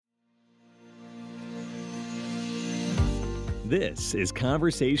This is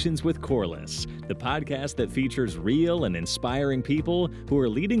Conversations with Corliss, the podcast that features real and inspiring people who are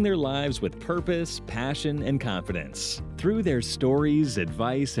leading their lives with purpose, passion, and confidence. Through their stories,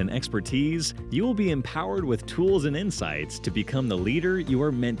 advice, and expertise, you will be empowered with tools and insights to become the leader you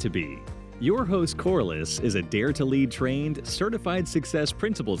are meant to be. Your host, Corliss, is a Dare to Lead trained, certified success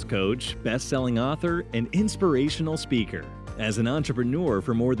principles coach, best-selling author, and inspirational speaker. As an entrepreneur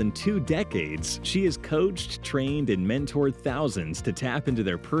for more than 2 decades, she has coached, trained, and mentored thousands to tap into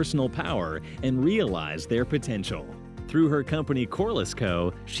their personal power and realize their potential. Through her company Corliss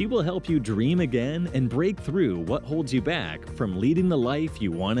Co., she will help you dream again and break through what holds you back from leading the life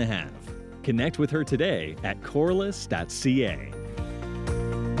you want to have. Connect with her today at corliss.ca.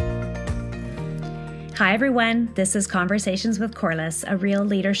 Hi, everyone. This is Conversations with Corliss, a real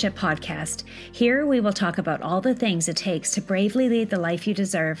leadership podcast. Here we will talk about all the things it takes to bravely lead the life you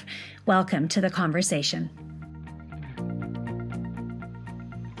deserve. Welcome to the conversation.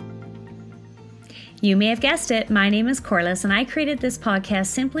 You may have guessed it, my name is Corliss, and I created this podcast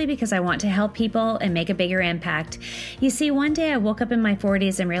simply because I want to help people and make a bigger impact. You see, one day I woke up in my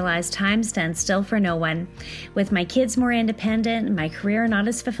 40s and realized time stands still for no one. With my kids more independent and my career not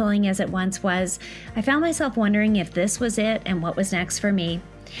as fulfilling as it once was, I found myself wondering if this was it and what was next for me.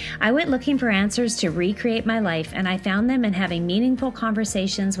 I went looking for answers to recreate my life, and I found them in having meaningful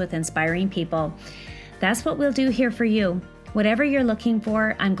conversations with inspiring people. That's what we'll do here for you. Whatever you're looking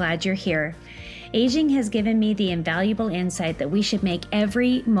for, I'm glad you're here. Aging has given me the invaluable insight that we should make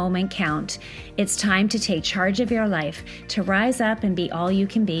every moment count. It's time to take charge of your life, to rise up and be all you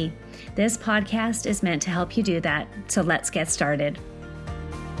can be. This podcast is meant to help you do that, so let's get started.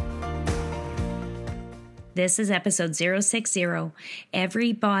 This is episode 060,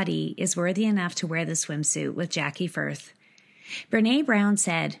 Every Body is Worthy Enough to Wear the Swimsuit with Jackie Firth. Brené Brown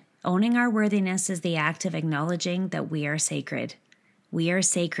said, "Owning our worthiness is the act of acknowledging that we are sacred." We are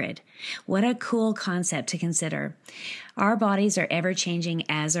sacred. What a cool concept to consider. Our bodies are ever changing,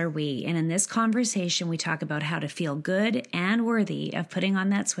 as are we. And in this conversation, we talk about how to feel good and worthy of putting on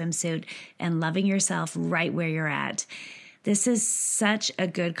that swimsuit and loving yourself right where you're at. This is such a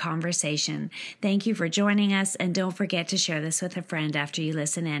good conversation. Thank you for joining us, and don't forget to share this with a friend after you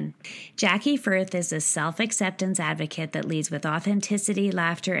listen in. Jackie Firth is a self-acceptance advocate that leads with authenticity,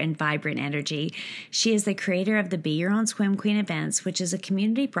 laughter, and vibrant energy. She is the creator of the Be Your Own Swim Queen events, which is a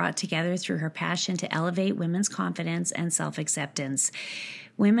community brought together through her passion to elevate women's confidence and self-acceptance.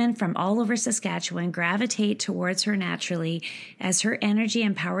 Women from all over Saskatchewan gravitate towards her naturally as her energy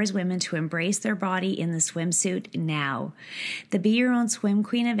empowers women to embrace their body in the swimsuit now. The Be Your Own Swim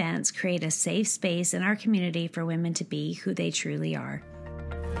Queen events create a safe space in our community for women to be who they truly are.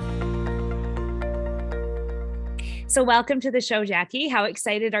 So welcome to the show, Jackie. How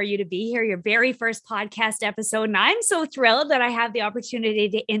excited are you to be here? Your very first podcast episode. And I'm so thrilled that I have the opportunity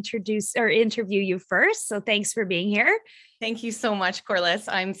to interview you first. So thanks for being here. Thank you so much, Corliss.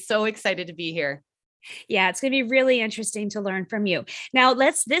 I'm so excited to be here. Yeah, it's going to be really interesting to learn from you. Now,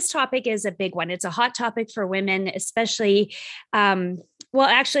 this topic is a big one. It's a hot topic for women, especially,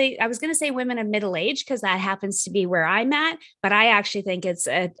 actually, I was going to say women of middle age, because that happens to be where I'm at, but I actually think it's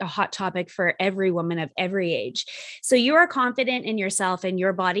a hot topic for every woman of every age. So you are confident in yourself and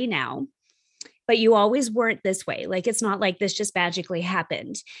your body now, but you always weren't this way. Like, it's not like this just magically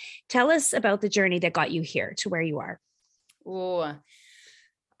happened. Tell us about the journey that got you here to where you are. Oh,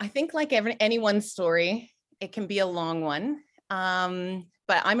 I think like anyone's story, it can be a long one.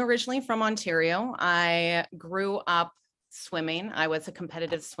 But I'm originally from Ontario. I grew up swimming. I was a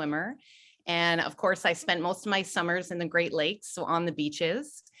competitive swimmer. And of course, I spent most of my summers in the Great Lakes, so on the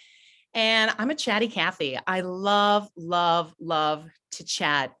beaches. And I'm a chatty Cathy. I love to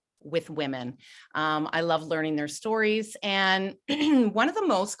chat with women. I love learning their stories. And one of the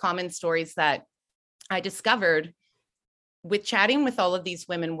most common stories that I discovered with chatting with all of these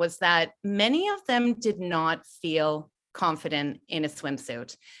women was that many of them did not feel confident in a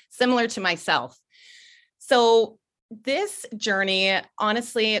swimsuit, similar to myself. So this journey,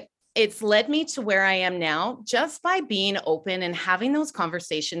 honestly, it's led me to where I am now just by being open and having those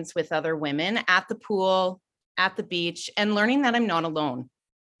conversations with other women at the pool, at the beach, and learning that I'm not alone.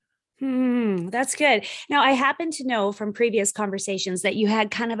 That's good. Now, I happen to know from previous conversations that you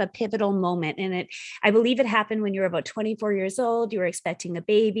had kind of a pivotal moment in it. I believe it happened when you were about 24 years old. You were expecting a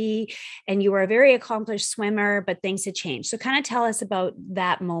baby and you were a very accomplished swimmer, but things had changed. So kind of tell us about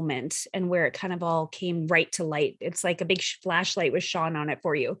that moment and where it kind of all came right to light. It's like a big flashlight was shone on it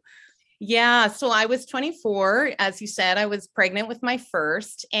for you. Yeah. So I was 24. As you said, I was pregnant with my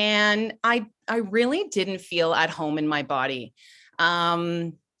first, and I really didn't feel at home in my body.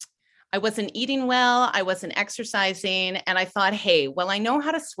 I wasn't eating well. I wasn't exercising. And I thought, hey, well, I know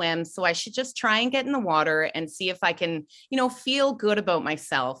how to swim, so I should just try and get in the water and see if I can, feel good about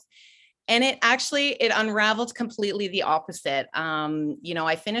myself. And it unraveled completely the opposite.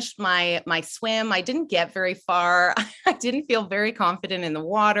 I finished my swim. I didn't get very far. I didn't feel very confident in the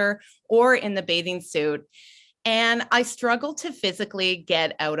water or in the bathing suit. And I struggled to physically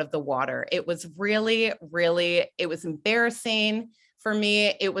get out of the water. It was really, really, it was embarrassing for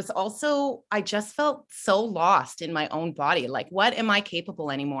me. It was also, I just felt so lost in my own body. Like, what am I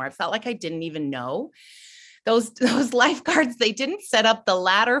capable anymore? I felt like I didn't even know. Those lifeguards, they didn't set up the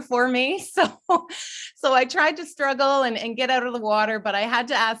ladder for me. So I tried to struggle and get out of the water, but I had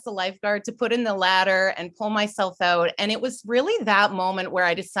to ask the lifeguard to put in the ladder and pull myself out. And it was really that moment where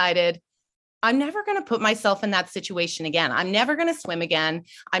I decided, I'm never going to put myself in that situation again. I'm never going to swim again.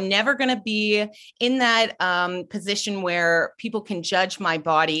 I'm never going to be in that position where people can judge my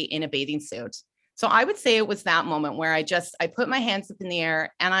body in a bathing suit. So I would say it was that moment where I put my hands up in the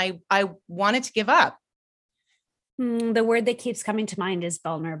air and I wanted to give up. The word that keeps coming to mind is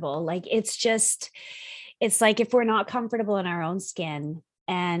vulnerable. Like, it's like if we're not comfortable in our own skin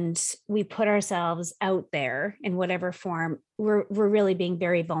and we put ourselves out there in whatever form, we're really being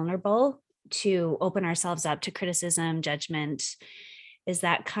very vulnerable to open ourselves up to criticism, judgment. Is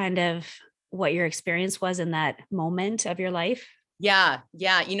that kind of what your experience was in that moment of your life? Yeah.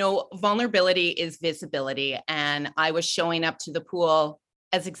 Vulnerability is visibility. And I was showing up to the pool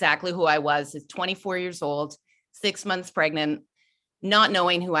as exactly who I was, as 24 years old, 6 months pregnant, not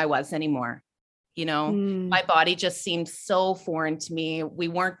knowing who I was anymore. My body just seemed so foreign to me. We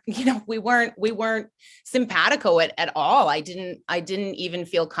weren't simpatico at all. I didn't even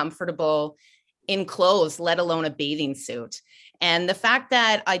feel comfortable in clothes, let alone a bathing suit. And the fact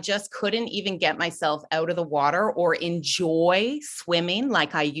that I just couldn't even get myself out of the water or enjoy swimming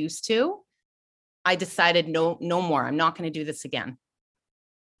like I used to, I decided no more. I'm not going to do this again.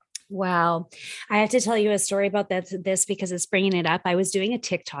 Wow. I have to tell you a story about this because it's bringing it up. I was doing a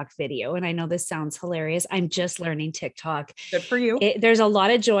TikTok video, and I know this sounds hilarious. I'm just learning TikTok. Good for you. There's a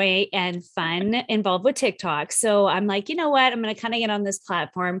lot of joy and fun involved with TikTok. So I'm like, you know what? I'm going to kind of get on this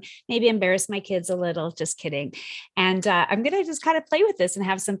platform, maybe embarrass my kids a little, just kidding. And I'm going to just kind of play with this and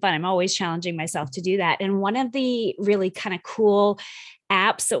have some fun. I'm always challenging myself to do that. And one of the really kind of cool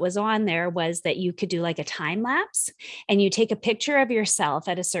apps that was on there was that you could do like a time lapse, and you take a picture of yourself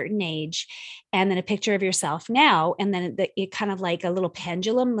at a certain age and then a picture of yourself now. And then it kind of like a little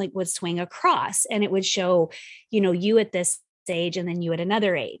pendulum like would swing across, and it would show, you at this age and then you at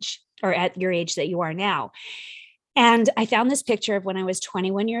another age, or at your age that you are now. And I found this picture of when I was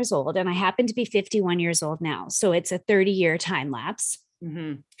 21 years old, and I happen to be 51 years old now. So it's a 30-year time lapse.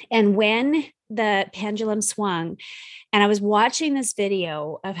 Mm-hmm. And when the pendulum swung, and I was watching this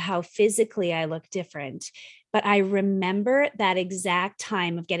video of how physically I look different, but I remember that exact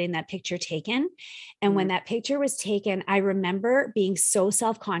time of getting that picture taken. And when that picture was taken, I remember being so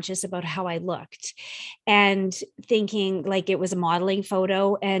self-conscious about how I looked and thinking like it was a modeling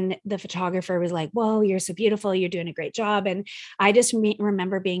photo. And the photographer was like, whoa, you're so beautiful. You're doing a great job. And I just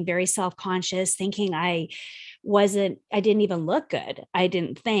remember being very self-conscious, thinking I didn't even look good. I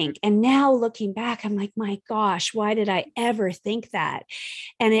didn't think. And now looking back, I'm like, my gosh, why did I ever think that?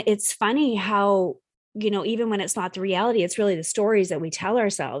 And it's funny how, even when it's not the reality, it's really the stories that we tell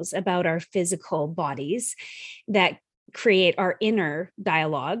ourselves about our physical bodies that create our inner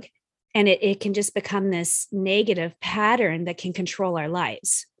dialogue. And it can just become this negative pattern that can control our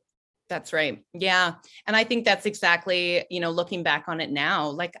lives. That's right. Yeah. And I think that's exactly, looking back on it now,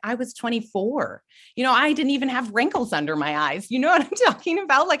 like I was 24, I didn't even have wrinkles under my eyes. You know what I'm talking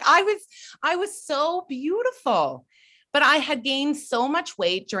about? Like I was so beautiful, but I had gained so much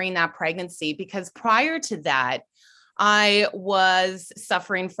weight during that pregnancy because prior to that, I was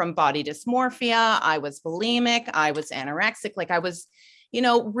suffering from body dysmorphia. I was bulimic. I was anorexic. Like I was,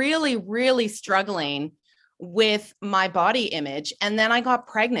 really, really struggling with my body image. And then I got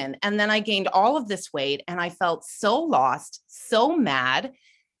pregnant, and then I gained all of this weight, and I felt so lost, so mad.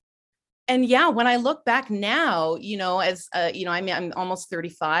 And yeah, when I look back now, I'm almost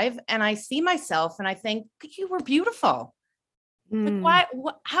 35, and I see myself and I think, you were beautiful. Like,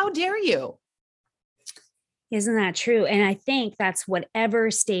 why, how dare you? Isn't that true? And I think that's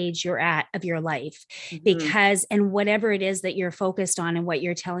whatever stage you're at of your life, because, and whatever it is that you're focused on and what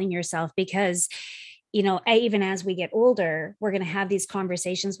you're telling yourself, because even as we get older, we're going to have these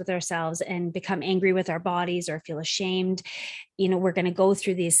conversations with ourselves and become angry with our bodies or feel ashamed. We're going to go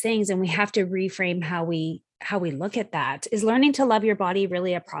through these things, and we have to reframe how we look at that. Is learning to love your body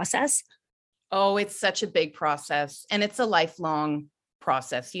really a process? Oh, it's such a big process, and it's a lifelong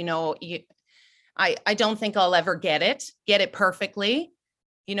process. I don't think I'll ever get it perfectly.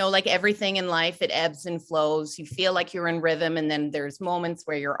 Like everything in life, it ebbs and flows. You feel like you're in rhythm, and then there's moments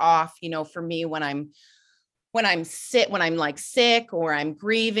where you're off. For me, when I'm like sick or I'm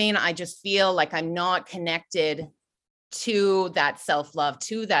grieving, I just feel like I'm not connected to that self-love,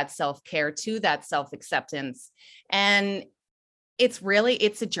 to that self-care, to that self-acceptance. And it's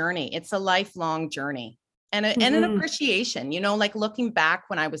a journey. It's a lifelong journey, and an appreciation, like looking back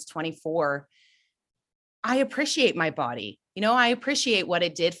when I was 24, I appreciate my body. I appreciate what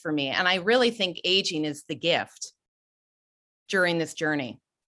it did for me. And I really think aging is the gift during this journey.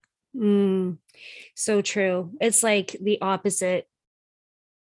 So true. It's like the opposite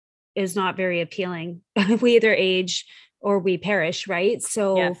is not very appealing. We either age or we perish, right?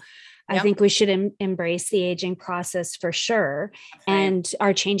 So yes. I think we should embrace the aging process for sure, and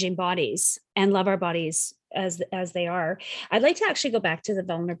our changing bodies, and love our bodies as they are. I'd like to actually go back to the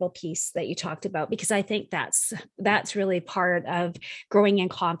vulnerable piece that you talked about, because I think that's really part of growing in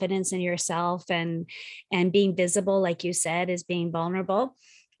confidence in yourself, and being visible, like you said, is being vulnerable.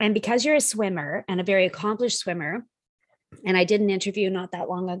 And because you're a swimmer, and a very accomplished swimmer, and I did an interview not that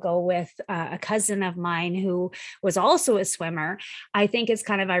long ago with a cousin of mine who was also a swimmer, I think it's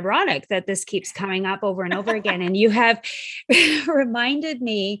kind of ironic that this keeps coming up over and over again. And you have reminded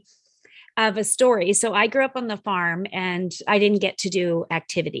me of a story. So I grew up on the farm, and I didn't get to do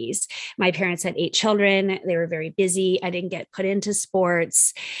activities. My parents had 8 children. They were very busy. I didn't get put into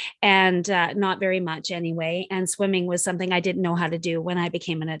sports, and not very much anyway. And swimming was something I didn't know how to do when I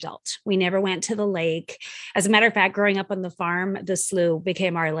became an adult. We never went to the lake. As a matter of fact, growing up on the farm, the slough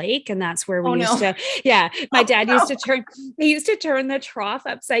became our lake. And that's where we used to, my dad used to turn the trough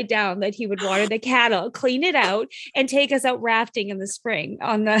upside down that he would water the cattle, clean it out, and take us out rafting in the spring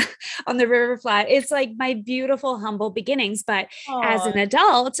on the river flat. It's like my beautiful, humble beginnings. But as an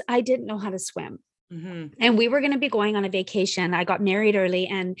adult, I didn't know how to swim. And we were going to be going on a vacation. I got married early,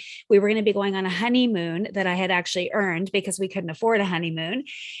 and we were going to be going on a honeymoon that I had actually earned, because we couldn't afford a honeymoon.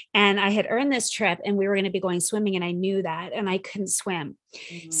 And I had earned this trip, and we were going to be going swimming, and I knew that, and I couldn't swim.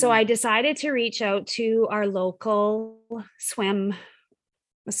 So I decided to reach out to our local swimming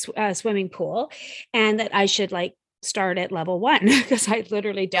pool, and that I should start at level 1, because I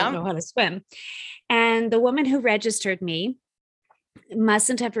literally don't know how to swim. And the woman who registered me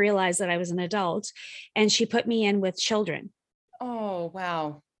mustn't have realized that I was an adult, and she put me in with children. Oh,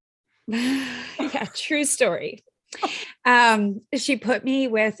 wow. Yeah, true story. She put me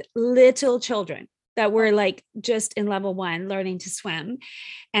with little children that were just in level 1 learning to swim.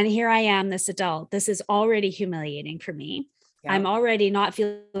 And here I am, this adult. This is already humiliating for me. Yeah. I'm already not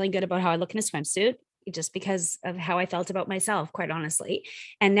feeling good about how I look in a swimsuit, just because of how I felt about myself, quite honestly.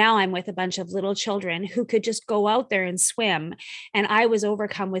 And now I'm with a bunch of little children who could just go out there and swim. And I was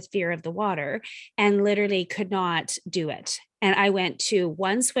overcome with fear of the water and literally could not do it. And I went to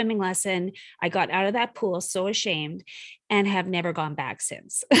one swimming lesson. I got out of that pool so ashamed, and have never gone back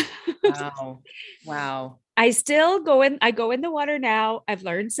since. Wow. I still go in the water now. I've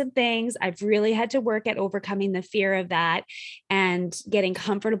learned some things. I've really had to work at overcoming the fear of that and getting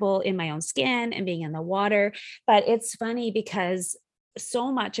comfortable in my own skin and being in the water. But it's funny because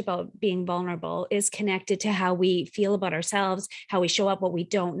so much about being vulnerable is connected to how we feel about ourselves, how we show up what we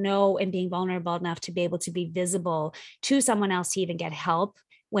don't know, and being vulnerable enough to be able to be visible to someone else to even get help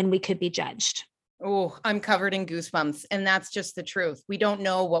when we could be judged. Oh, I'm covered in goosebumps. And that's just the truth. We don't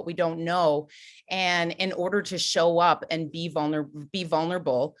know what we don't know. And in order to show up and be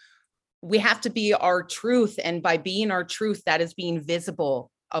vulnerable, we have to be our truth. And by being our truth, that is being visible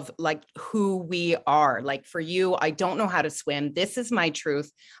of who we are. For you, I don't know how to swim. This is my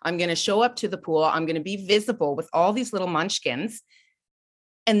truth. I'm going to show up to the pool. I'm going to be visible with all these little munchkins.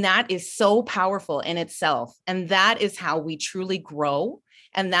 And that is so powerful in itself. And that is how we truly grow.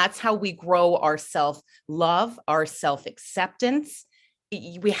 And that's how we grow our self-love, our self-acceptance.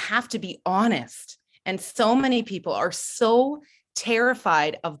 We have to be honest. And so many people are so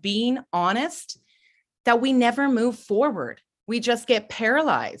terrified of being honest that we never move forward. We just get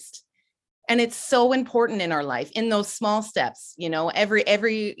paralyzed. And it's so important in our life, in those small steps,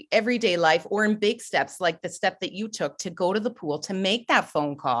 everyday life, or in big steps, like the step that you took to go to the pool, to make that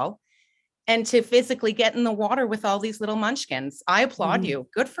phone call, and to physically get in the water with all these little munchkins. I applaud you.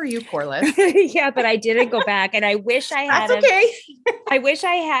 Good for you, Corliss. Yeah, but I didn't go back. And I wish I had. That's okay. I wish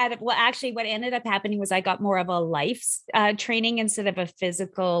I had. Well, actually, what ended up happening was I got more of a life training instead of a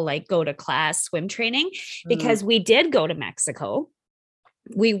physical, go to class swim training, because we did go to Mexico.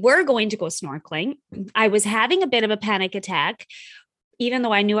 We were going to go snorkeling. I was having a bit of a panic attack, even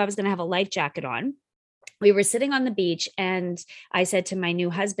though I knew I was going to have a life jacket on. we were sitting on the beach, and I said to my new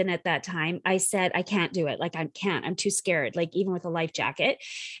husband at that time, I said, I can't do it. Like, I can't, I'm too scared, like even with a life jacket.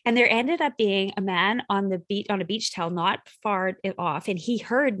 And there ended up being a man on the beach, on a beach towel, not far off. And he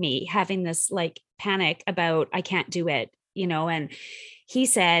heard me having this like panic about, I can't do it, and he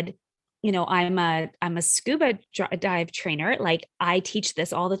said, I'm a scuba dive trainer. Like, I teach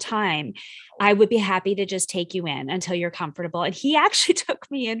this all the time. I would be happy to just take you in until you're comfortable. And he actually took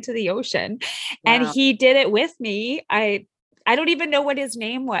me into the ocean, and Wow. he did it with me. I don't even know what his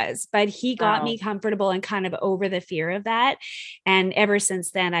name was, but he got Wow. me comfortable and kind of over the fear of that. And ever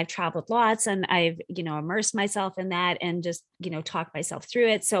since then, I've traveled lots, and I've, immersed myself in that and just, talked myself through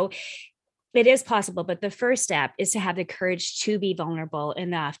it. So it is possible, but the first step is to have the courage to be vulnerable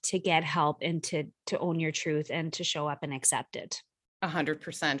enough to get help and to own your truth and to show up and accept it.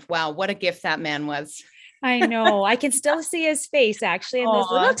 100%. Wow. What a gift that man was. I know. I can still see his face, actually, and those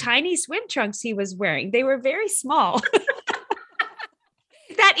Aw. little tiny swim trunks he was wearing. They were very small.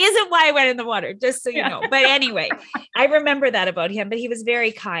 That isn't why I went in the water, just so you know. But anyway, I remember that about him, but he was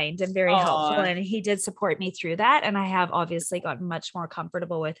very kind and very helpful, and he did support me through that. And I have obviously gotten much more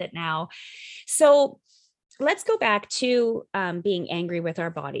comfortable with it now. So let's go back to being angry with our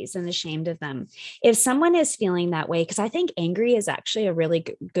bodies and ashamed of them. If someone is feeling that way, because I think angry is actually a really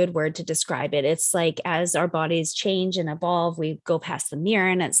good word to describe it. It's like, as our bodies change and evolve, we go past the mirror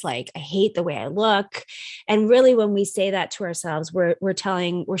and it's like, I hate the way I look. And really, when we say that to ourselves, we're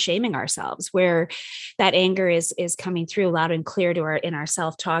shaming ourselves, where that anger is coming through loud and clear in our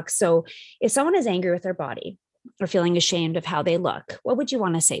self-talk. So if someone is angry with their body or feeling ashamed of how they look, what would you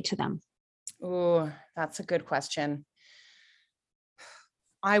want to say to them? Oh, that's a good question.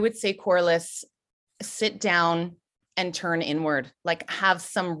 I would say, Corliss, sit down and turn inward, like have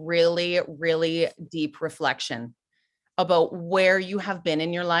some really, really deep reflection about where you have been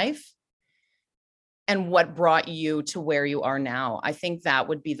in your life and what brought you to where you are now. I think that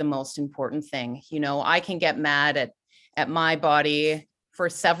would be the most important thing. I can get mad at my body for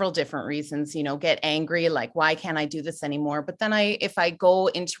several different reasons, get angry, like, why can't I do this anymore? But then if I go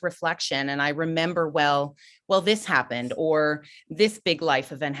into reflection and I remember, well, this happened, or this big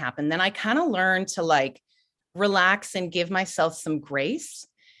life event happened, then I kind of learn to like relax and give myself some grace.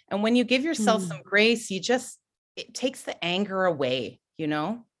 And when you give yourself some grace, it takes the anger away,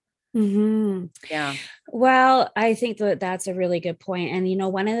 Mm-hmm. Yeah. Well, I think that's a really good point. And,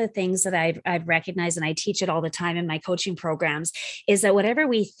 one of the things that I've recognized, and I teach it all the time in my coaching programs, is that whatever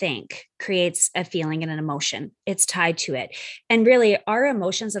we think creates a feeling and an emotion. It's tied to it. And really, our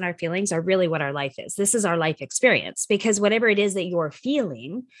emotions and our feelings are really what our life is. This is our life experience, because whatever it is that you're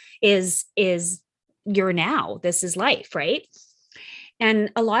feeling is your now. This is life, right?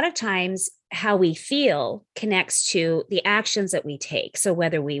 And a lot of times, how we feel connects to the actions that we take. So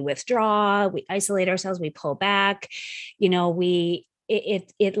whether we withdraw, we isolate ourselves, we pull back, it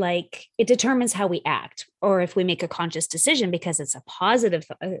determines how we act. Or if we make a conscious decision because it's a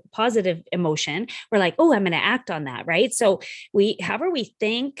positive emotion, we're like, oh, I'm going to act on that, right? So however we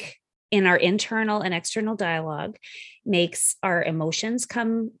think in our internal and external dialogue makes our emotions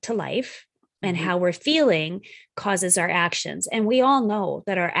come to life. And how we're feeling causes our actions. And we all know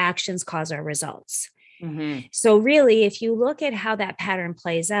that our actions cause our results. Mm-hmm. So really, if you look at how that pattern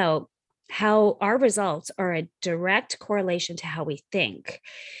plays out, how our results are a direct correlation to how we think.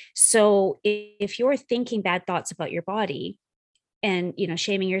 So if you're thinking bad thoughts about your body and,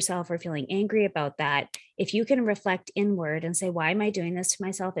 shaming yourself or feeling angry about that, if you can reflect inward and say, why am I doing this to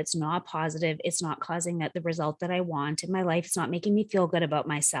myself? It's not positive. It's not causing the result that I want in my life. It's not making me feel good about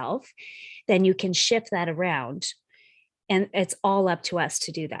myself. Then you can shift that around. And it's all up to us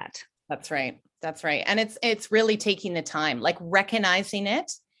to do that. That's right. That's right. And it's really taking the time, like recognizing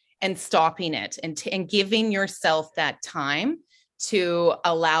it and stopping it and giving yourself that time to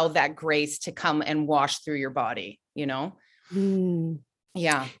allow that grace to come and wash through your body,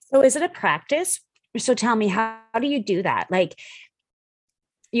 Yeah. So is it a practice? So tell me, how do you do that? Like,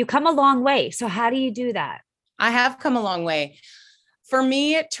 you come a long way. So how do you do that? I have come a long way. For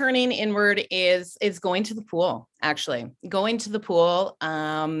me, turning inward is going to the pool, actually going to the pool.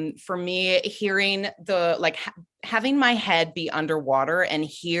 For me, hearing having my head be underwater and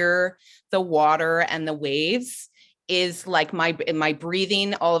hear the water and the waves is like my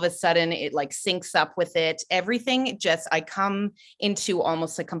breathing. All of a sudden it like syncs up with it. Everything I come into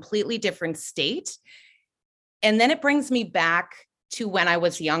almost a completely different state. And then it brings me back to when I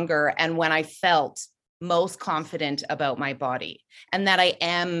was younger and when I felt most confident about my body and that I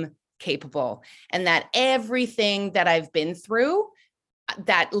am capable and that everything that I've been through,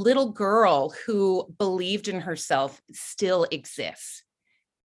 that little girl who believed in herself still exists.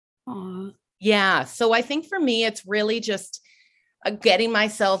 Aww. Yeah. So I think for me, it's really just getting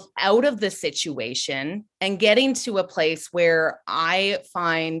myself out of the situation and getting to a place where I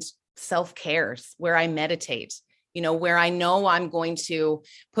find self-care, where I meditate, where I know I'm going to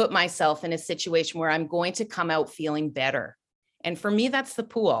put myself in a situation where I'm going to come out feeling better. And for me, that's the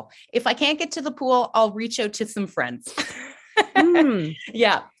pool. If I can't get to the pool, I'll reach out to some friends.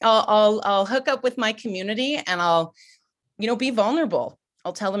 Yeah. I'll hook up with my community and I'll, be vulnerable.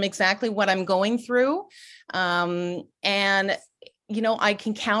 I'll tell them exactly what I'm going through. And I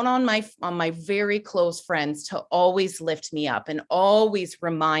can count on my very close friends to always lift me up and always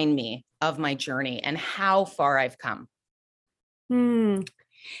remind me of my journey and how far I've come.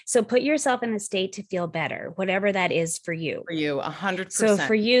 So put yourself in a state to feel better, whatever that is for you. For you, 100%. So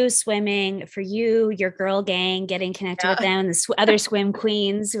for you, swimming, for you, your girl gang, getting connected with them, the other swim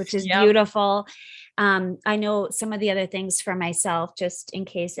queens, which is beautiful. I know some of the other things for myself, just in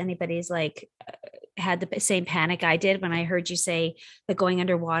case anybody's like had the same panic I did when I heard you say that going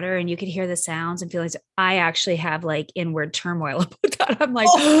underwater and you could hear the sounds and feelings. I actually have like inward turmoil about that. I'm like,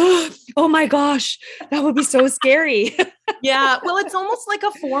 oh my gosh, that would be so scary. Yeah. Well, it's almost like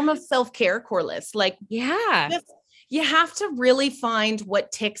a form of self-care, Corliss. Like, yeah. You have to really find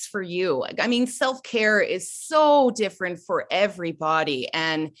what ticks for you. I mean, self-care is so different for everybody.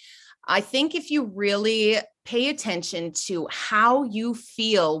 And I think if you really pay attention to how you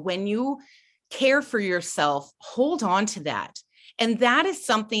feel when you care for yourself, hold on to that. And that is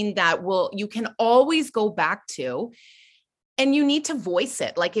something that you can always go back to. And you need to voice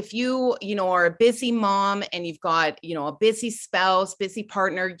it. Like if you are a busy mom and you've got, a busy spouse, busy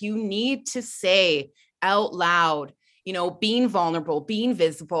partner, you need to say out loud, being vulnerable, being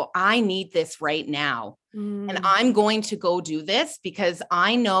visible, I need this right now. And I'm going to go do this because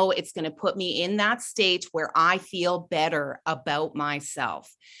I know it's going to put me in that state where I feel better about myself.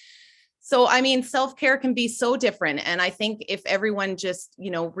 So, I mean, self-care can be so different. And I think if everyone just,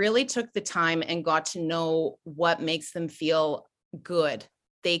 really took the time and got to know what makes them feel good,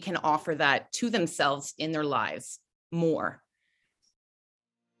 they can offer that to themselves in their lives more.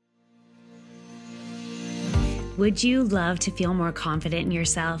 Would you love to feel more confident in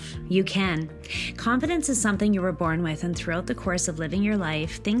yourself? You can. Confidence is something you were born with, and throughout the course of living your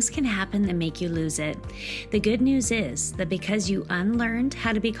life, things can happen that make you lose it. The good news is that because you unlearned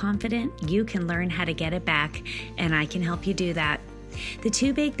how to be confident, you can learn how to get it back, and I can help you do that. The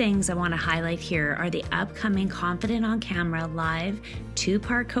two big things I want to highlight here are the upcoming Confident on Camera live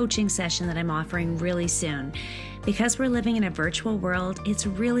 2-part coaching session that I'm offering really soon. Because we're living in a virtual world, it's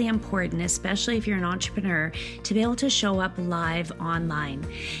really important, especially if you're an entrepreneur, to be able to show up live online.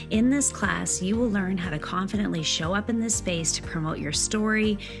 In this class, you will learn how to confidently show up in this space to promote your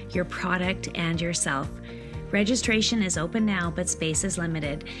story, your product, and yourself. Registration is open now, but space is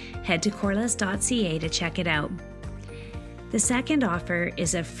limited. Head to corliss.ca to check it out. The second offer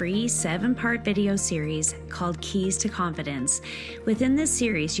is a free 7-part video series called Keys to Confidence. Within this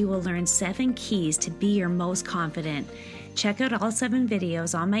series, you will learn 7 keys to be your most confident. Check out all 7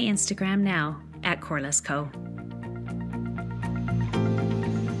 videos on my Instagram now at Corliss Co.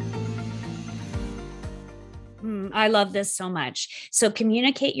 I love this so much. So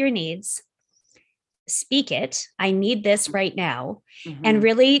communicate your needs. Speak it. I need this right now. And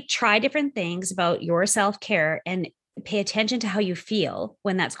really try different things about your self-care and pay attention to how you feel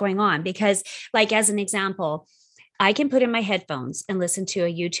when that's going on. Because like, as an example, I can put in my headphones and listen to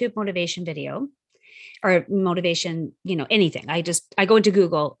a YouTube motivation video or motivation, anything. I go into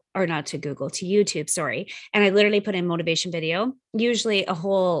Google or not to Google, to YouTube, sorry. And I literally put in motivation video, usually a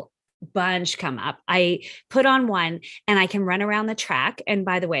whole bunch come up. I put on one and I can run around the track. And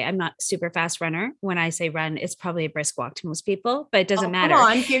by the way, I'm not super fast runner. When I say run, it's probably a brisk walk to most people, but it doesn't matter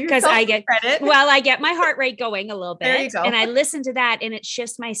because I get credit. Well, I get my heart rate going a little bit and I listen to that and it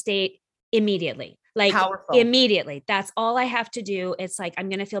shifts my state immediately. Like powerful. Immediately. That's all I have to do. It's like, I'm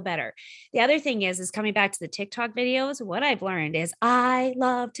going to feel better. The other thing is coming back to the TikTok videos. What I've learned is I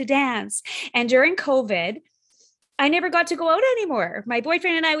love to dance. And during COVID, I never got to go out anymore. My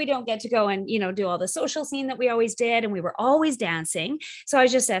boyfriend and I, we don't get to go and, do all the social scene that we always did. And we were always dancing. So I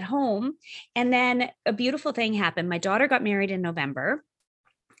was just at home. And then a beautiful thing happened. My daughter got married in November.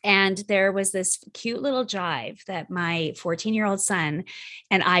 And there was this cute little jive that my 14-year-old son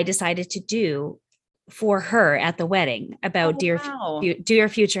and I decided to do for her at the wedding about Oh, wow. dear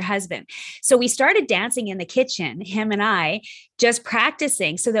future husband. So we started dancing in the kitchen, him and I, just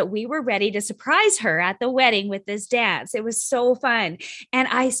practicing so that we were ready to surprise her at the wedding with this dance. It was so fun. And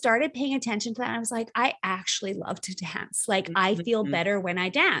I started paying attention to that. I was like, I actually love to dance. Like I feel Mhm. better when I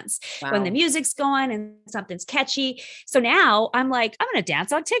dance, when the Wow. music's going and something's catchy. So now I'm like, I'm going to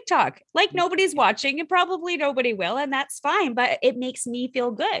dance on TikTok. Like nobody's watching and probably nobody will. And that's fine. But it makes me feel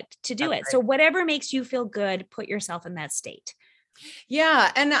good to do That's it. So right. whatever makes you feel good, put yourself in that state.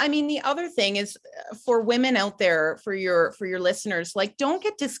 Yeah, and I mean the other thing is for women out there, for your listeners, like don't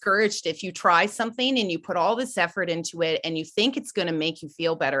get discouraged if you try something and you put all this effort into it and you think it's going to make you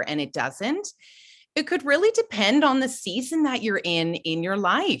feel better and it doesn't. It could really depend on the season that you're in your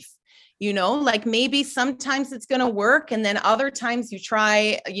life. You know, like maybe sometimes it's going to work and then other times you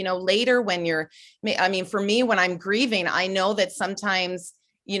try, you know, later when you're I mean for me when I'm grieving, I know that sometimes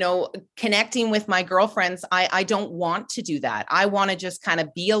you know, connecting with my girlfriends, I don't want to do that. I want to just kind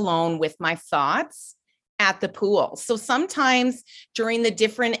of be alone with my thoughts at the pool. So sometimes during the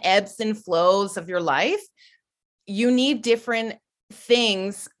different ebbs and flows of your life, you need different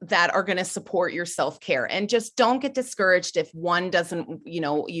things that are going to support your self-care, and just don't get discouraged if one doesn't, you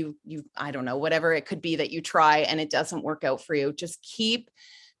know, you I don't know, whatever it could be that you try and it doesn't work out for you. Just keep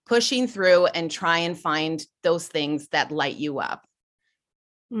pushing through and try and find those things that light you up.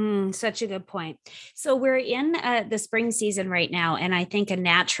 Such a good point. So we're in the spring season right now. And I think a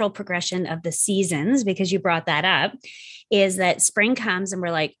natural progression of the seasons, because you brought that up, is that spring comes and we're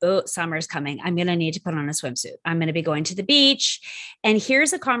like, oh, summer's coming. I'm going to need to put on a swimsuit. I'm going to be going to the beach. And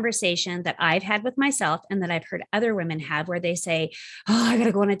here's a conversation that I've had with myself and that I've heard other women have where they say, oh, I got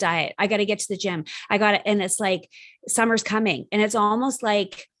to go on a diet. I got to get to the gym. I got to, and it's like summer's coming. And it's almost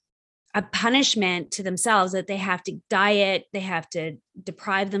like a punishment to themselves that they have to diet, they have to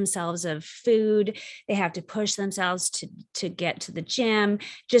deprive themselves of food, they have to push themselves to get to the gym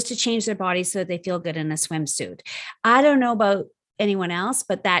just to change their body so that they feel good in a swimsuit. I don't know about anyone else,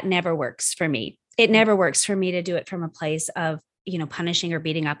 but that never works for me. It never works for me to do it from a place of, you know, punishing or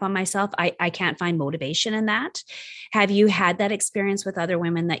beating up on myself. I can't find motivation in that. Have you had that experience with other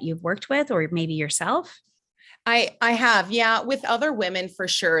women that you've worked with, or maybe yourself? I have, yeah, with other women for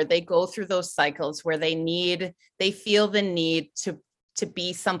sure. They go through those cycles where they feel the need to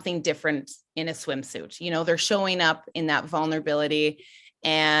be something different in a swimsuit. You know, they're showing up in that vulnerability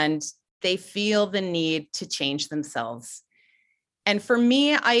and they feel the need to change themselves. And for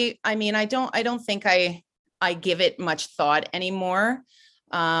me, I mean, I don't think I give it much thought anymore.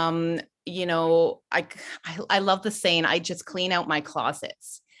 You know, I love the saying, I just clean out my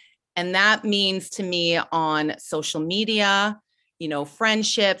closets. And that means to me on social media, you know,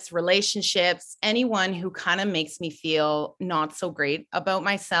 friendships, relationships, anyone who kind of makes me feel not so great about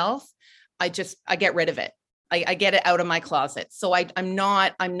myself, I get rid of it. I get it out of my closet. So I'm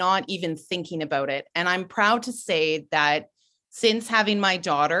not even thinking about it. And I'm proud to say that since having my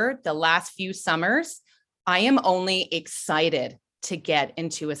daughter the last few summers, I am only excited to get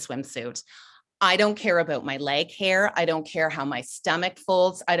into a swimsuit. I don't care about my leg hair. I don't care how my stomach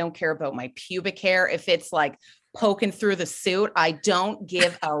folds. I don't care about my pubic hair. If it's like poking through the suit, I don't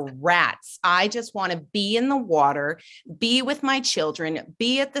give a rat's. I just want to be in the water, be with my children,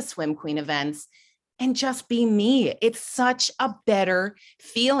 be at the Swim Queen events, and just be me. It's such a better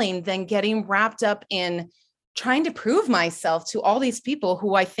feeling than getting wrapped up in trying to prove myself to all these people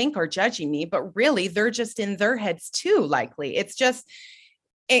who I think are judging me, but really they're just in their heads too, likely. It's just,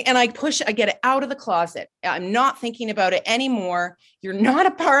 and I get it out of the closet. I'm not thinking about it anymore. You're not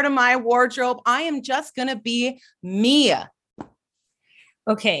a part of my wardrobe. I am just going to be me.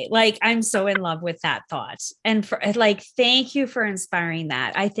 Okay, like I'm so in love with that thought. And for like, thank you for inspiring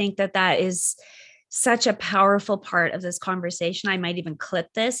that. I think that that is such a powerful part of this conversation. I might even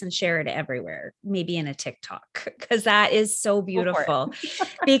clip this and share it everywhere, maybe in a TikTok, because that is so beautiful.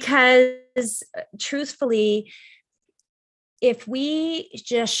 Because truthfully, if we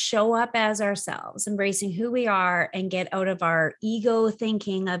just show up as ourselves, embracing who we are and get out of our ego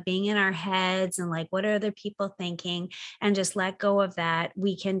thinking of being in our heads and like, what are other people thinking, and just let go of that,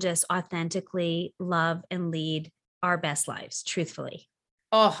 we can just authentically love and lead our best lives, truthfully.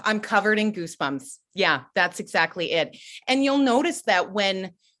 Oh, I'm covered in goosebumps. Yeah, that's exactly it. And you'll notice that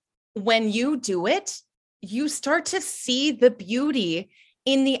when you do it, you start to see the beauty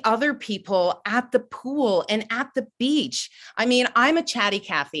in the other people at the pool and at the beach. I mean, I'm a chatty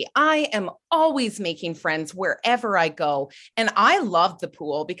Cathy. I am always making friends wherever I go. And I love the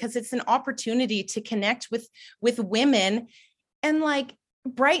pool because it's an opportunity to connect with women and like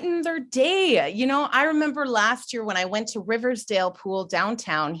brighten their day. You know, I remember last year when I went to Riversdale Pool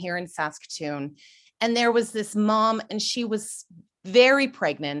downtown here in Saskatoon, And there was this mom, and she was very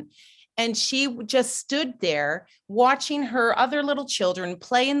pregnant. And she just stood there watching her other little children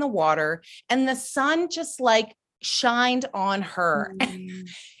play in the water. And the sun just like shined on her.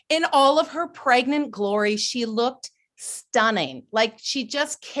 In all of her pregnant glory, she looked stunning. Like she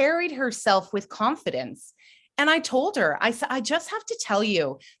just carried herself with confidence. And I told her, I said, I just have to tell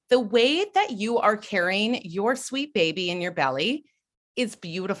you, the way that you are carrying your sweet baby in your belly is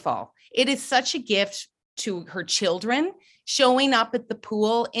beautiful. It is such a gift to her children, showing up at the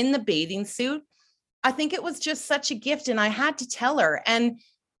pool in the bathing suit. I think it was just such a gift. And I had to tell her. And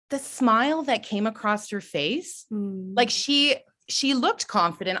the smile that came across her face, like she looked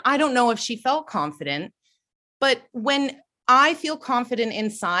confident. I don't know if she felt confident, but when I feel confident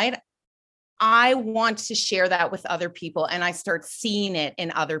inside, I want to share that with other people, and I start seeing it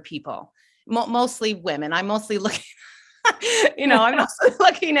in other people, mostly women. I'm mostly looking, I'm also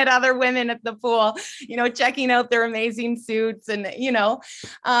looking at other women at the pool, checking out their amazing suits. And,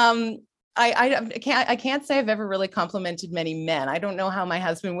 I can't say I've ever really complimented many men. I don't know how my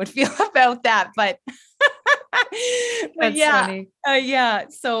husband would feel about that, but That's funny. Yeah.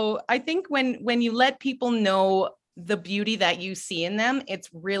 So I think when you let people know the beauty that you see in them, it's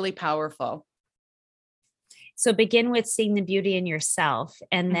really powerful. So begin with seeing the beauty in yourself.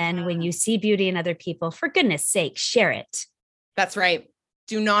 And then when you see beauty in other people, for goodness sake, share it. That's right.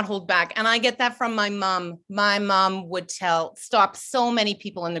 Do not hold back. And I get that from my mom. My mom would stop so many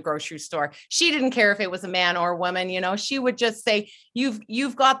people in the grocery store. She didn't care if it was a man or a woman, she would just say,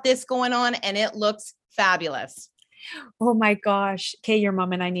 you've got this going on and it looks fabulous. Oh my gosh. Okay, your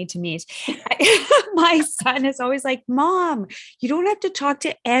mom and I need to meet. My son is always like, Mom, you don't have to talk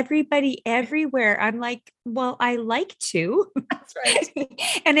to everybody everywhere. I'm like, well, I like to. That's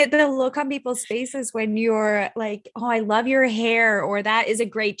right. And the look on people's faces when you're like, oh, I love your hair, or that is a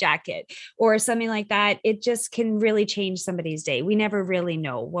great jacket, or something like that. It just can really change somebody's day. We never really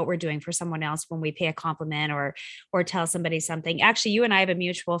know what we're doing for someone else when we pay a compliment or tell somebody something. Actually, you and I have a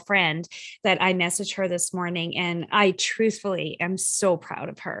mutual friend that I messaged her this morning, and I truthfully am so proud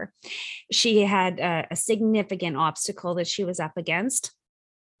of her. She had a significant obstacle that she was up against.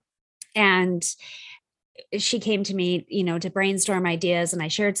 And she came to me, to brainstorm ideas, and I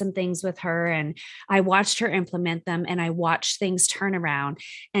shared some things with her, and I watched her implement them, and I watched things turn around.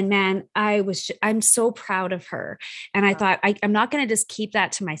 And man, I'm so proud of her. And I thought, I'm not going to just keep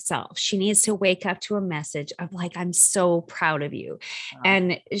that to myself. She needs to wake up to a message of like, I'm so proud of you. Wow.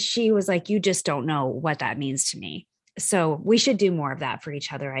 And she was like, you just don't know what that means to me. So we should do more of that for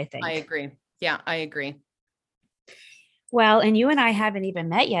each other, I think. I agree. Yeah, I agree. Well, and you and I haven't even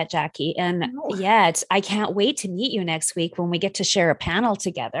met yet, Jackie. And yet I can't wait to meet you next week when we get to share a panel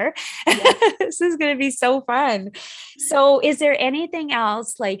together. Yes. This is going to be so fun. So is there anything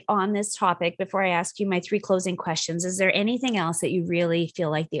else like on this topic before I ask you my 3 closing questions? Is there anything else that you really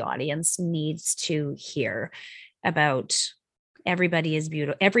feel like the audience needs to hear about everybody is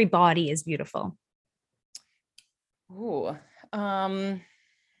beautiful? Everybody is beautiful. Ooh, I'm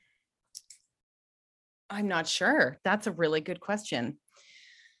not sure. That's a really good question.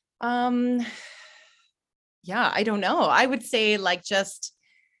 Yeah, I don't know. I would say like just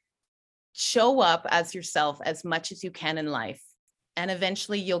show up as yourself as much as you can in life, and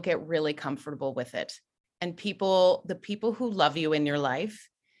eventually you'll get really comfortable with it. And the people who love you in your life,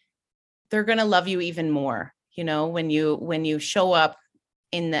 they're going to love you even more, when you show up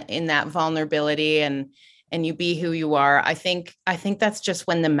in that vulnerability and you be who you are. I think that's just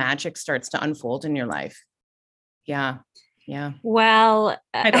when the magic starts to unfold in your life. Yeah. Yeah. Well,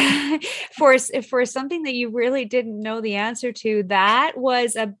 for something that you really didn't know the answer to, that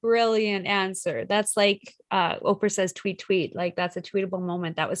was a brilliant answer. That's like Oprah says, tweet. Like that's a tweetable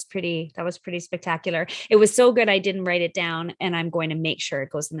moment. That was pretty spectacular. It was so good. I didn't write it down, and I'm going to make sure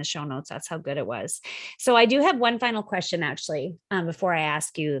it goes in the show notes. That's how good it was. So I do have one final question actually, before I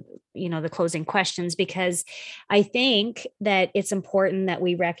ask you, the closing questions, because I think that it's important that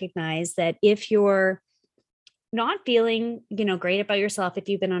we recognize that if you're not feeling, great about yourself, if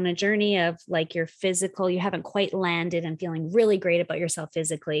you've been on a journey of like your physical, you haven't quite landed and feeling really great about yourself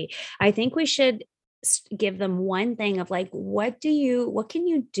physically, I think we should give them one thing of like, what can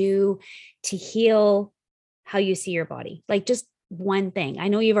you do to heal how you see your body? Like just one thing. I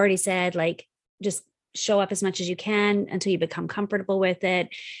know you've already said like, just show up as much as you can until you become comfortable with it.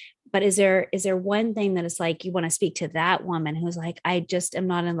 But is there one thing that is like, you want to speak to that woman who's like, I just am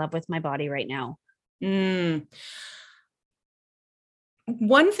not in love with my body right now? One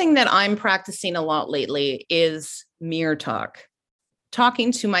thing that I'm practicing a lot lately is mirror talk,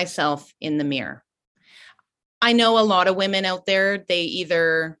 talking to myself in the mirror. I know a lot of women out there, they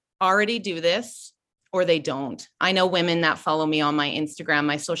either already do this or they don't. I know women that follow me on my Instagram,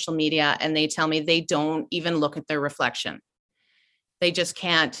 my social media, and they tell me they don't even look at their reflection. They just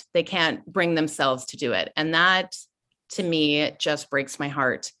can't bring themselves to do it. And that, to me, it just breaks my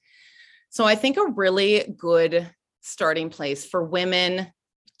heart. So I think a really good starting place for women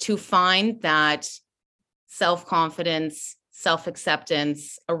to find that self-confidence,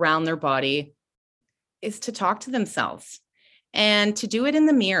 self-acceptance around their body is to talk to themselves and to do it in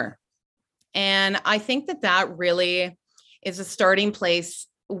the mirror. And I think that really is a starting place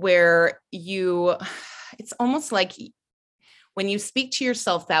where it's almost like when you speak to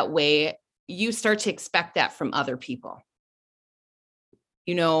yourself that way, you start to expect that from other people.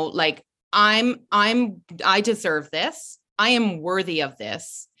 Like I deserve this. I am worthy of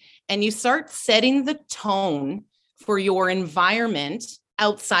this. And you start setting the tone for your environment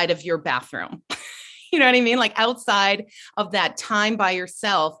outside of your bathroom. You know what I mean? Like outside of that time by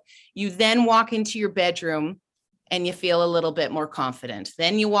yourself, you then walk into your bedroom and you feel a little bit more confident.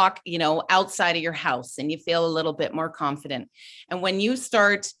 Then you walk, outside of your house and you feel a little bit more confident. And when you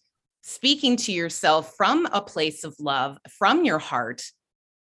start speaking to yourself from a place of love, from your heart,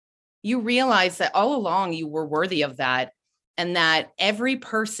 you realize that all along you were worthy of that, and that every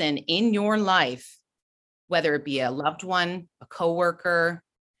person in your life, whether it be a loved one, a coworker,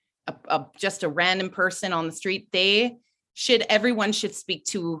 just a random person on the street, everyone should speak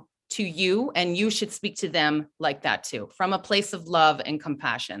to you, and you should speak to them like that too, from a place of love and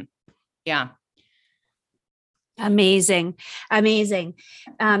compassion. Yeah. Amazing. Amazing.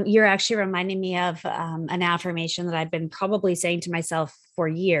 You're actually reminding me of an affirmation that I've been probably saying to myself for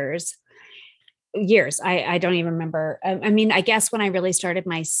years. I don't even remember. I guess when I really started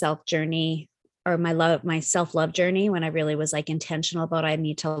my self journey, or my self-love journey, when I really was like intentional about, I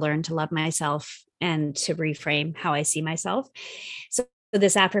need to learn to love myself and to reframe how I see myself. So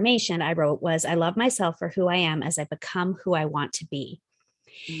this affirmation I wrote was, I love myself for who I am as I become who I want to be.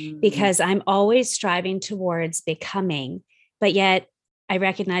 Because I'm always striving towards becoming, but yet I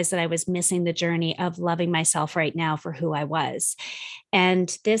recognized that I was missing the journey of loving myself right now for who I was.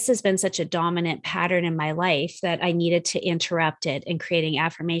 And this has been such a dominant pattern in my life that I needed to interrupt it. And creating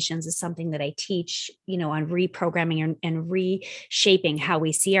affirmations is something that I teach, on reprogramming and reshaping how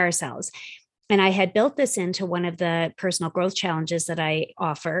we see ourselves. And I had built this into one of the personal growth challenges that I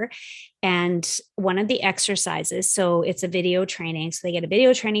offer. And one of the exercises, so it's a video training. So they get a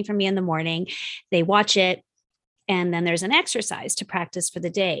video training from me in the morning, they watch it, and then there's an exercise to practice for the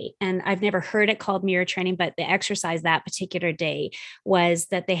day. And I've never heard it called mirror training, but the exercise that particular day was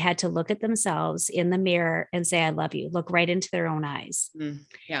that they had to look at themselves in the mirror and say, I love you, look right into their own eyes.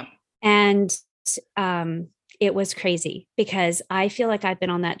 Yeah. And it was crazy because I feel like I've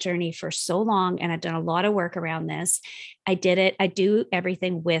been on that journey for so long, and I've done a lot of work around this. I do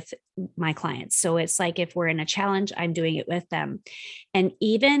everything with my clients. So it's like, if we're in a challenge, I'm doing it with them. And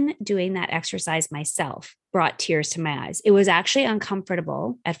even doing that exercise myself brought tears to my eyes. It was actually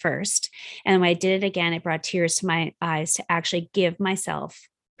uncomfortable at first. And when I did it again, it brought tears to my eyes to actually give myself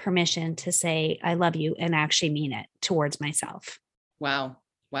permission to say, I love you, and actually mean it towards myself. Wow.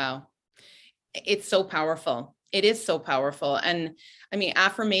 It's so powerful. It is so powerful. And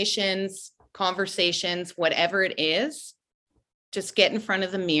affirmations, conversations, whatever it is, just get in front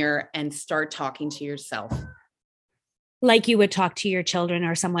of the mirror and start talking to yourself. Like you would talk to your children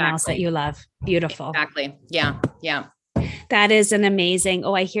or someone else that you love. Beautiful. Exactly. Yeah. That is an amazing.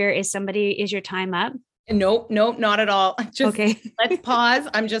 Oh, I hear, is your time up? Nope, not at all. Okay. Let's pause.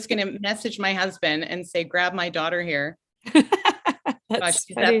 I'm just going to message my husband and say, grab my daughter here. That's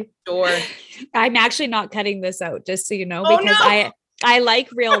she's at the door. I'm actually not cutting this out, just so you know, because I like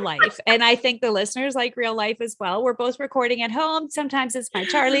real life, and I think the listeners like real life as well. We're both recording at home. Sometimes it's my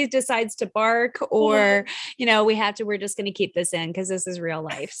Charlie decides to bark, or we're just going to keep this in because this is real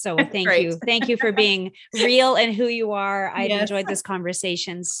life. So thank you for being real and who you are. I've enjoyed this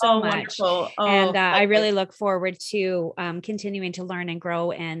conversation so much, and I really look forward to continuing to learn and grow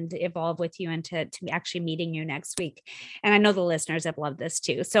and evolve with you, and to actually meeting you next week. And I know the listeners have loved this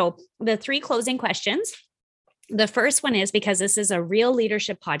too. So the 3 closing questions. The first one is, because this is a real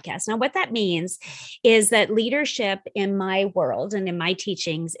leadership podcast. Now, what that means is that leadership in my world and in my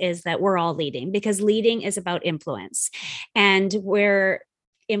teachings is that we're all leading, because leading is about influence, and we're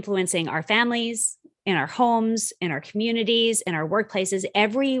influencing our families, in our homes, in our communities, in our workplaces,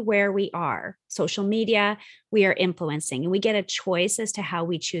 everywhere we are. Social media, we are influencing, and we get a choice as to how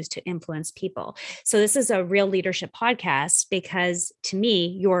we choose to influence people. So this is a real leadership podcast because, to me,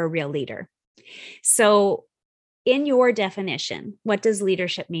 you're a real leader. So in your definition, what does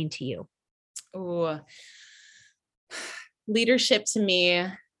leadership mean to you? Oh, leadership to me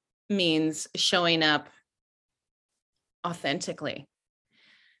means showing up authentically.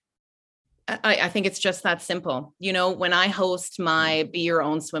 I think it's just that simple. You know, when I host my Be Your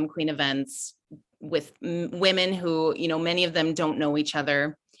Own Swim Queen events with women who, you know, many of them don't know each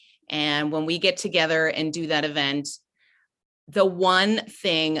other. And when we get together and do that event, the one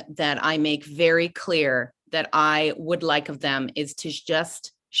thing that I make very clear that I would like of them is to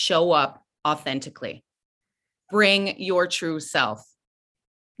just show up authentically. Bring your true self.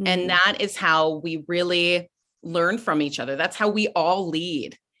 Mm-hmm. And that is how we really learn from each other. That's how we all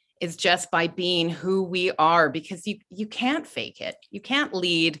lead, is just by being who we are, because you can't fake it. You can't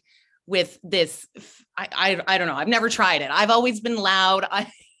lead with this. I don't know. I've never tried it. I've always been loud.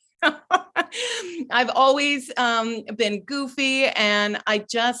 I've always been goofy. And I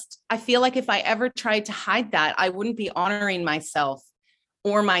feel like if I ever tried to hide that, I wouldn't be honoring myself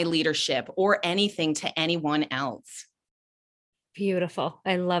or my leadership or anything to anyone else. Beautiful.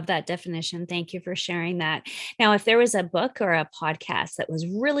 I love that definition. Thank you for sharing that. Now, if there was a book or a podcast that was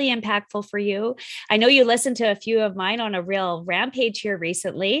really impactful for you, I know you listened to a few of mine on a real rampage here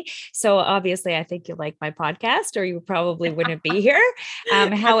recently. So obviously I think you like my podcast, or you probably wouldn't be here.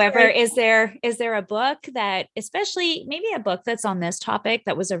 However, right. Is there a book that, especially maybe a book that's on this topic,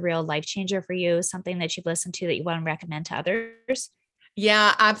 that was a real life changer for you, something that you've listened to that you want to recommend to others?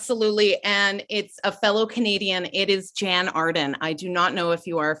 Yeah, absolutely. And it's a fellow Canadian. It is Jan Arden. I do not know if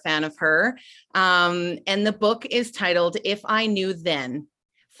you are a fan of her. And the book is titled, If I Knew Then,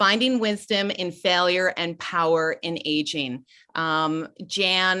 Finding Wisdom in Failure and Power in Aging.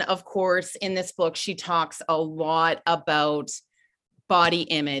 Jan, of course, in this book, she talks a lot about body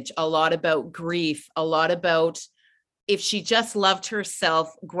image, a lot about grief, a lot about if she just loved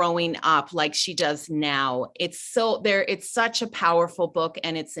herself growing up like she does now. It's such a powerful book,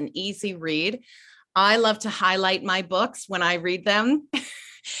 and it's an easy read. I love to highlight my books when I read them.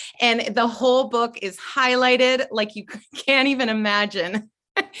 And the whole book is highlighted like you can't even imagine.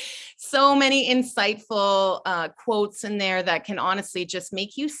 So many insightful quotes in there that can honestly just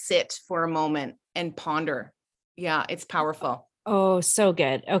make you sit for a moment and ponder. Yeah, it's powerful. Oh, so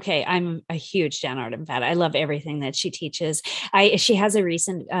good. Okay. I'm a huge Jan Arden fan. I love everything that she teaches. She has a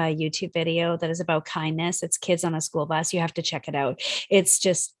recent YouTube video that is about kindness. It's kids on a school bus. You have to check it out. It's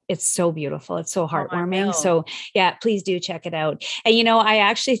so beautiful. It's so heartwarming. So yeah, please do check it out. And, you know, I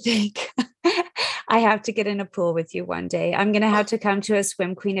actually think I have to get in a pool with you one day. I'm going to have to come to a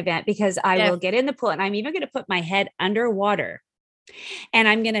Swim Queen event, because I will get in the pool, and I'm even going to put my head underwater, and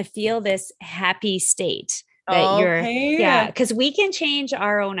I'm going to feel this happy state. Because we can change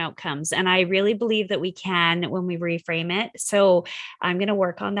our own outcomes. And I really believe that we can when we reframe it. So I'm going to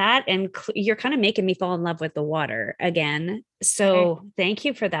work on that. And you're kind of making me fall in love with the water again. So Thank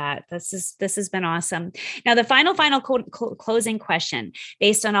you for that. This has been awesome. Now, the final closing question,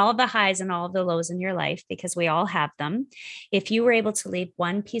 based on all of the highs and all of the lows in your life, because we all have them. If you were able to leave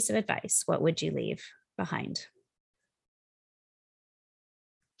one piece of advice, what would you leave behind?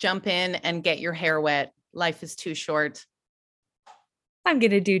 Jump in and get your hair wet. Life is too short. I'm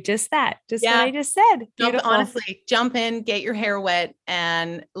going to do just that. What I just said. Honestly, jump in, get your hair wet,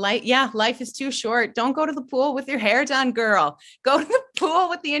 and life is too short. Don't go to the pool with your hair done, girl. Go to the pool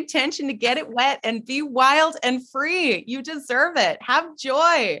with the intention to get it wet and be wild and free. You deserve it. Have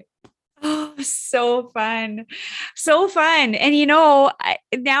joy. Oh, so fun. So fun. And, you know, I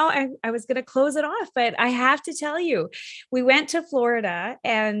was going to close it off, but I have to tell you, we went to Florida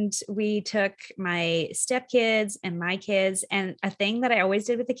and we took my stepkids and my kids. And a thing that I always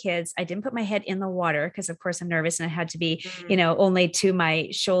did with the kids, I didn't put my head in the water because, of course, I'm nervous and it had to be, you know, only to my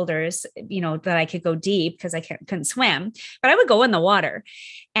shoulders, you know, that I could go deep because I couldn't swim, but I would go in the water.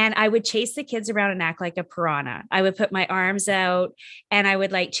 And I would chase the kids around and act like a piranha. I would put my arms out and I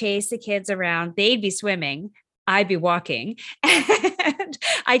would chase the kids around. They'd be swimming. I'd be walking, and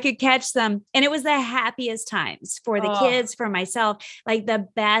I could catch them. And it was the happiest times for the kids, for myself, the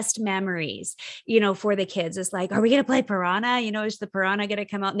best memories, you know, for the kids. It's like, are we going to play piranha? You know, is the piranha going to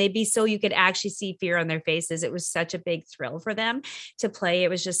come out? And they'd be you could actually see fear on their faces. It was such a big thrill for them to play. It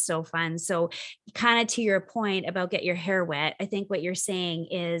was just so fun. So kind of to your point about get your hair wet, I think what you're saying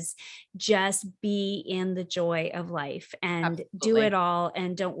is just be in the joy of life and do it all.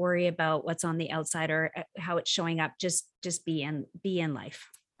 And don't worry about what's on the outside or how it's showing up. Just be in life.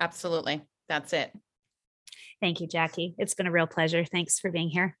 Absolutely. That's it. Thank you, Jackie. It's been a real pleasure. Thanks for being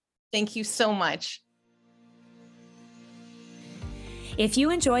here. Thank you so much. If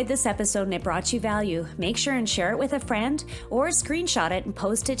you enjoyed this episode and it brought you value, make sure and share it with a friend or screenshot it and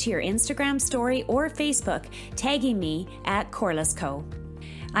post it to your Instagram story or Facebook, tagging me at Corliss Co.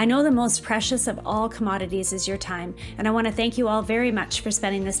 I know the most precious of all commodities is your time, and I want to thank you all very much for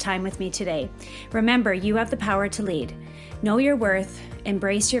spending this time with me today. Remember, you have the power to lead. Know your worth,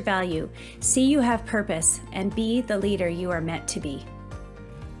 embrace your value, see you have purpose, and be the leader you are meant to be.